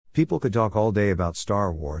People could talk all day about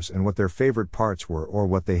Star Wars and what their favorite parts were or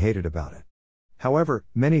what they hated about it. However,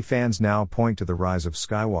 many fans now point to The Rise of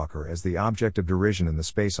Skywalker as the object of derision in the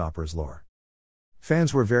space opera's lore.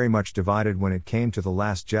 Fans were very much divided when it came to The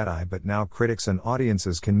Last Jedi, but now critics and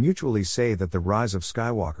audiences can mutually say that The Rise of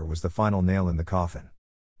Skywalker was the final nail in the coffin.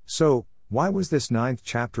 So, why was this ninth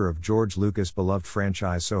chapter of George Lucas' beloved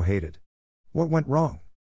franchise so hated? What went wrong?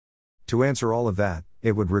 To answer all of that,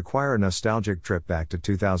 it would require a nostalgic trip back to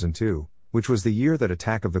 2002, which was the year that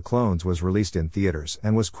Attack of the Clones was released in theaters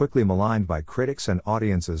and was quickly maligned by critics and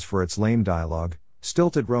audiences for its lame dialogue,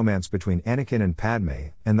 stilted romance between Anakin and Padme,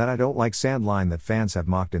 and that "I don't like sand" line that fans have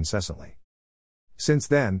mocked incessantly. Since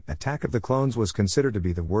then, Attack of the Clones was considered to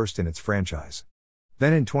be the worst in its franchise.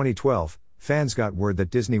 Then in 2012, fans got word that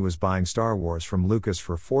Disney was buying Star Wars from Lucas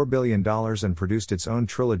for $4 billion and produced its own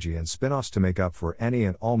trilogy and spin-offs to make up for any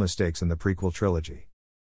and all mistakes in the prequel trilogy.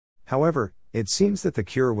 However, it seems that the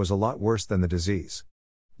cure was a lot worse than the disease.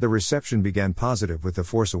 The reception began positive with The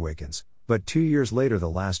Force Awakens, but 2 years later The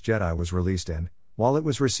Last Jedi was released and, while it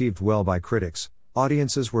was received well by critics,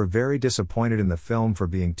 audiences were very disappointed in the film for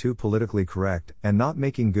being too politically correct and not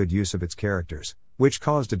making good use of its characters, which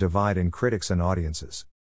caused a divide in critics and audiences.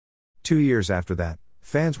 2 years after that,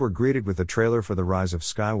 fans were greeted with the trailer for The Rise of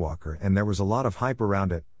Skywalker and there was a lot of hype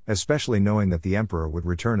around it, especially knowing that the Emperor would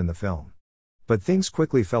return in the film. But things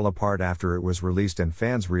quickly fell apart after it was released and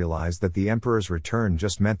fans realized that the Emperor's return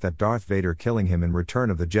just meant that Darth Vader killing him in Return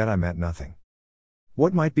of the Jedi meant nothing.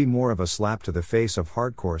 What might be more of a slap to the face of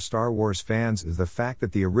hardcore Star Wars fans is the fact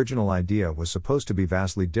that the original idea was supposed to be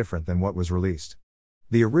vastly different than what was released.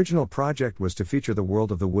 The original project was to feature the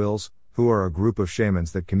world of the Wills, who are a group of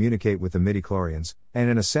shamans that communicate with the midichlorians, and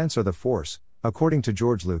in a sense are the Force, according to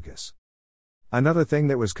George Lucas. Another thing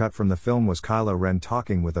that was cut from the film was Kylo Ren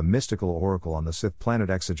talking with a mystical oracle on the Sith planet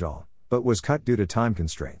Exegol, but was cut due to time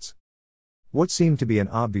constraints. What seemed to be an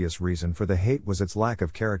obvious reason for the hate was its lack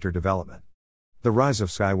of character development. The Rise of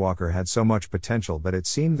Skywalker had so much potential, but it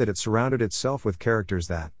seemed that it surrounded itself with characters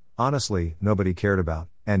that, honestly, nobody cared about,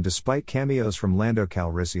 and despite cameos from Lando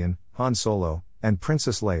Calrissian, Han Solo, and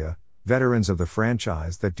Princess Leia, veterans of the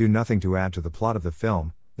franchise that do nothing to add to the plot of the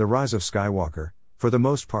film, The Rise of Skywalker, for the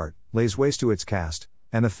most part, lays waste to its cast,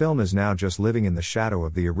 and the film is now just living in the shadow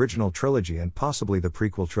of the original trilogy and possibly the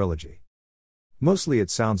prequel trilogy. Mostly it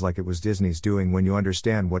sounds like it was Disney's doing when you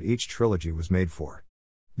understand what each trilogy was made for.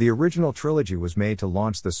 The original trilogy was made to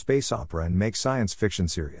launch the space opera and make science fiction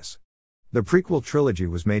serious. The prequel trilogy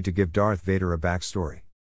was made to give Darth Vader a backstory.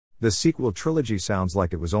 The sequel trilogy sounds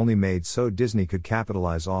like it was only made so Disney could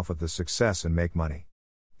capitalize off of the success and make money.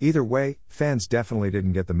 Either way, fans definitely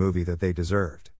didn't get the movie that they deserved.